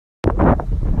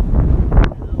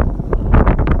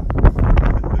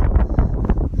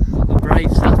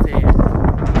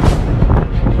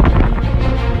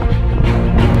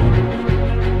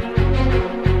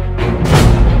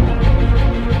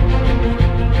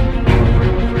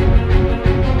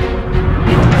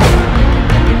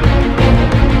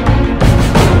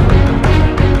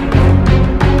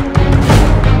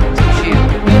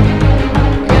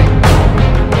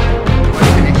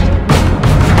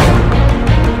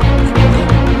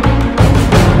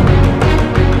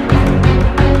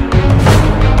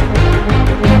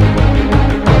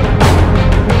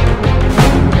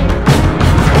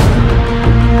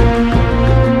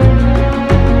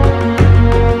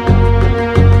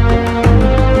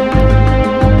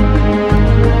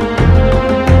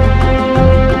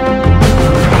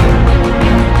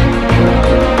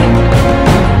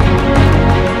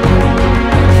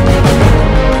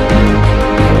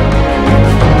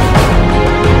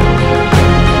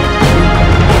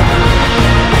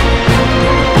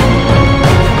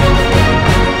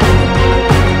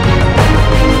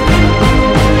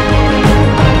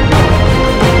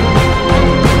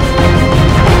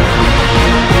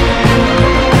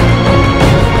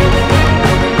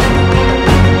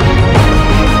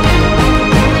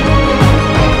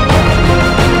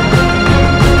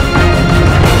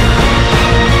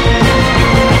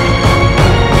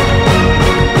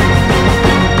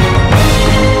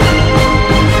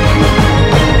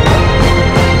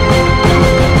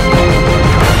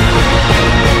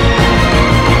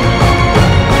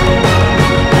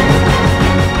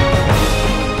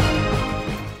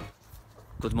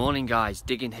Morning guys,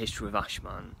 digging history with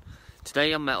Ashman.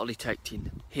 Today I'm metal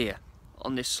detecting here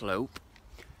on this slope.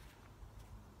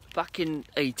 Back in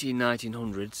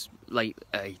 1900s, late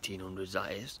 1800s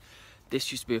that is,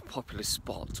 this used to be a popular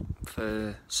spot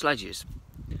for sledges.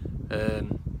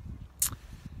 I've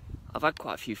had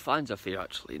quite a few finds off here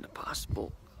actually in the past,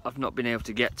 but I've not been able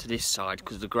to get to this side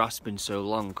because the grass has been so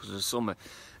long because of the summer.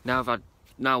 Now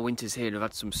winter's here and I've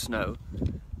had some snow.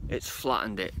 It's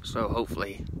flattened it, so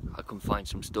hopefully I can find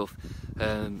some stuff.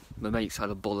 My mate's had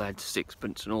a bullhead,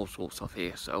 sixpence and all sorts off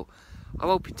here, so I'm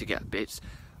hoping to get bits.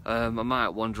 I might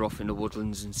wander off in the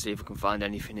woodlands and see if I can find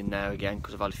anything in there again,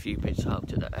 because I've had a few bits out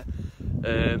to there.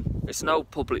 It's an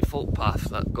old public footpath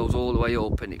that goes all the way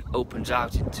up and it opens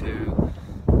out into...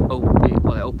 Well,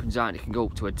 it opens out and it can go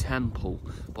up to a temple,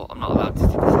 but I'm not allowed to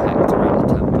detect around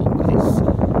the temple because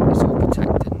it's all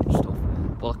protected and stuff.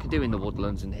 Well, I can do in the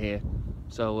woodlands and here.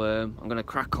 So I'm going to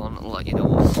crack on and let you know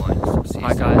what I find.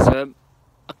 Hi guys, I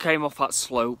came off that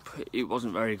slope, it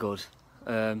wasn't very good.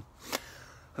 I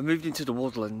moved into the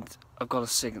woodland, I've got a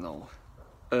signal.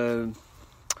 I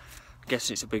guess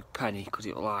it's a big penny because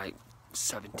it was like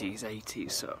 70s,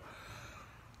 80s, so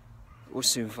we'll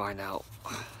soon find out.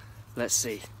 Let's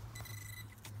see.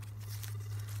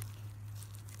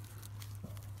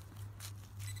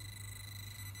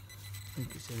 I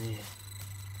think it's in here.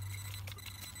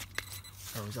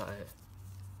 Oh, is that it?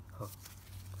 Oh.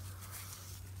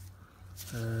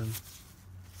 I don't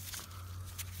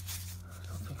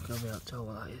think I'll be able to tell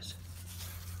what that is.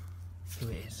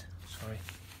 Here it is. Sorry,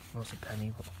 not a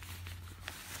penny, but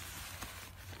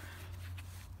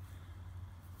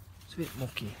it's a bit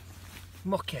mucky.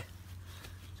 Mucky.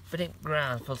 It's been in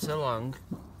ground for so long.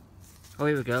 Oh,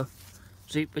 here we go.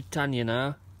 Sweet Britannia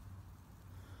now.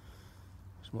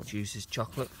 As much use as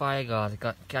chocolate fire guard.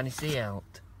 Can you see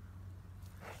out?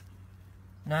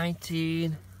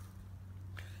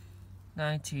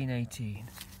 1918.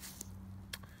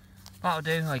 That'll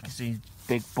do. I can see his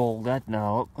big bald head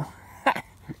now.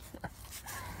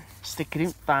 Stick it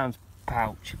in Fan's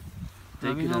pouch.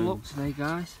 Having a look today,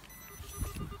 guys.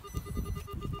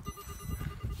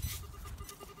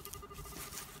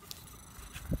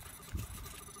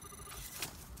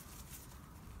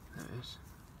 There it is.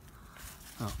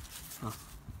 Oh.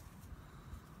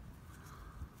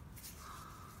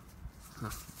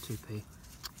 2p.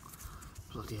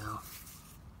 Bloody hell.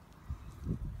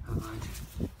 Never mind.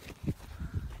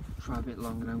 Try a bit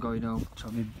longer and I'm going home to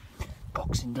have my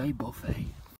Boxing Day buffet.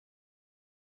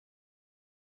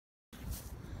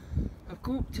 I've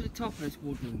come up to the top of this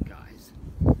woodland, guys.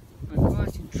 I'm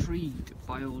quite intrigued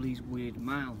by all these weird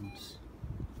mounds.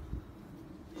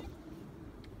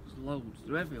 There's loads,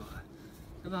 they're everywhere.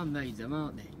 The man made them,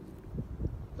 aren't they?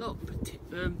 Look,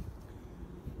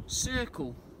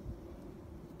 circle.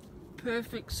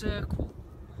 Perfect circle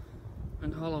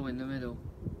and hollow in the middle.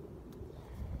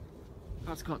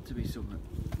 That's got to be something.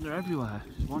 They're everywhere.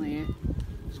 There's one here,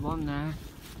 there's one there,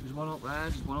 there's one up there,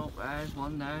 there's one up there, there's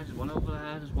one there, there's one over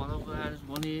there, there's one over there, there's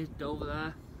one here, over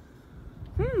there.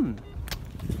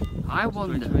 I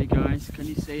wonder. Hey guys, can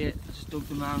you see it? I just dug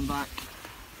the mound back.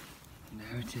 And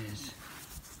there it is.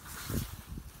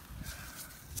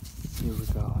 Here we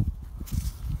go.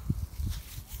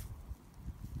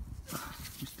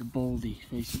 Mr. Baldy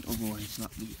facing other way, so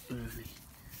that'd be early.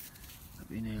 That'd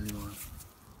be an early one.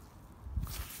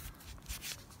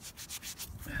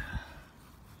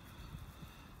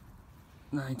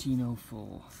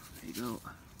 $1904. There you go.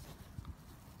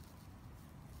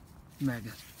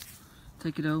 Mega.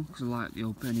 Take it home because I like the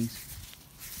old pennies.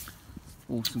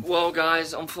 Awesome. Well,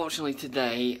 guys, unfortunately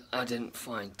today I didn't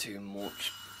find too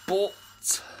much, but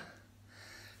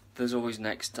there's always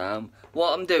next time.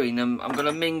 What I'm doing, I'm going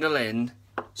to mingle in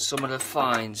some of the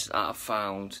finds that I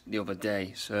found the other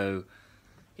day, so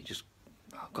I've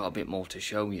got a bit more to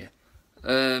show you.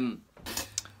 So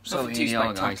here you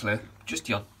are, guys. Just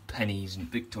your pennies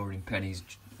and Victorian pennies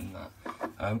and that.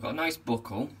 I've got a nice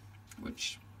buckle,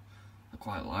 which I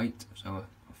quite liked, so I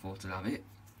thought I'd have it.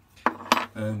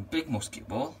 Big musket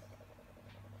ball,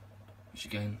 which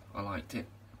again I liked it.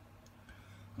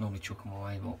 I normally chuck them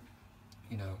away, but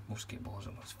you know, musket balls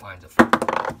are finds are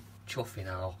chuffy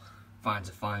now. Finds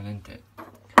are fine, isn't it?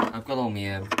 I've got all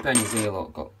my pennies here.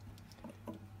 Look, got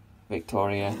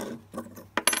Victoria.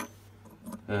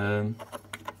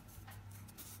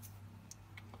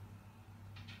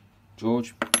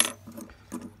 George.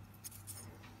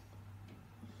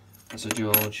 That's a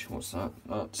George. What's that?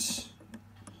 That's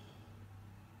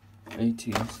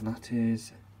 18th. So that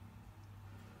is.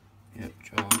 Yep,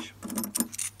 George.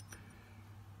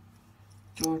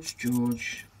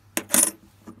 George.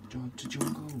 George the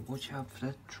jungle, watch out for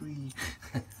that tree.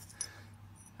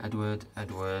 Edward.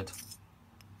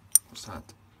 What's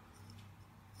that?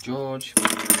 George.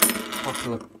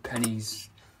 Popular pennies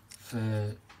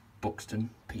for Buxton,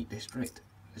 Peak District,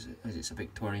 as it's a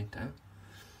Victorian town.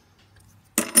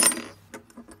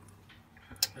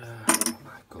 Oh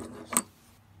my goodness.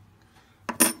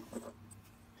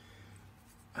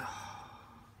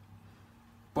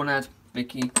 Bunad,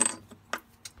 Vicky,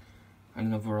 and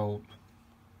another old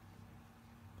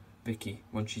Vicky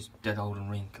when she's dead old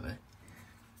and wrinkly.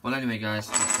 Well, anyway, guys,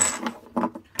 that's it.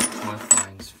 That's my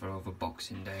finds for over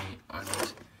Boxing Day and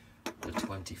the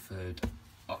 23rd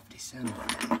of December.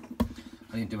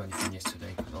 I didn't do anything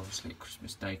yesterday because obviously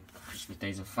Christmas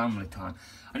Day's a family time.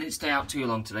 I didn't stay out too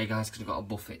long today, guys, because I've got a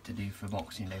buffet to do for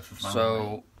Boxing Day for family.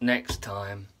 So next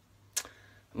time,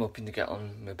 I'm hoping to get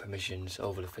on my permissions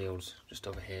over the fields, just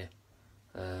over here.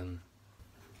 I'll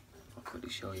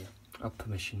quickly show you. I have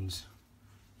permissions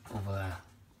over there.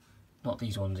 Not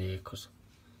these ones here, because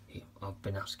I've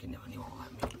been asking them and they won't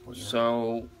let me. But, yeah.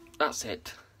 So that's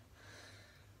it.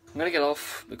 I'm going to get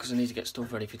off because I need to get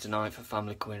stuff ready for tonight for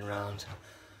family coming around.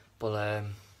 But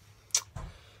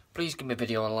please give me a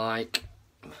video a like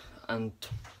and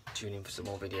tune in for some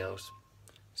more videos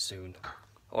soon.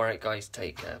 Alright guys,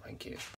 take care, thank you.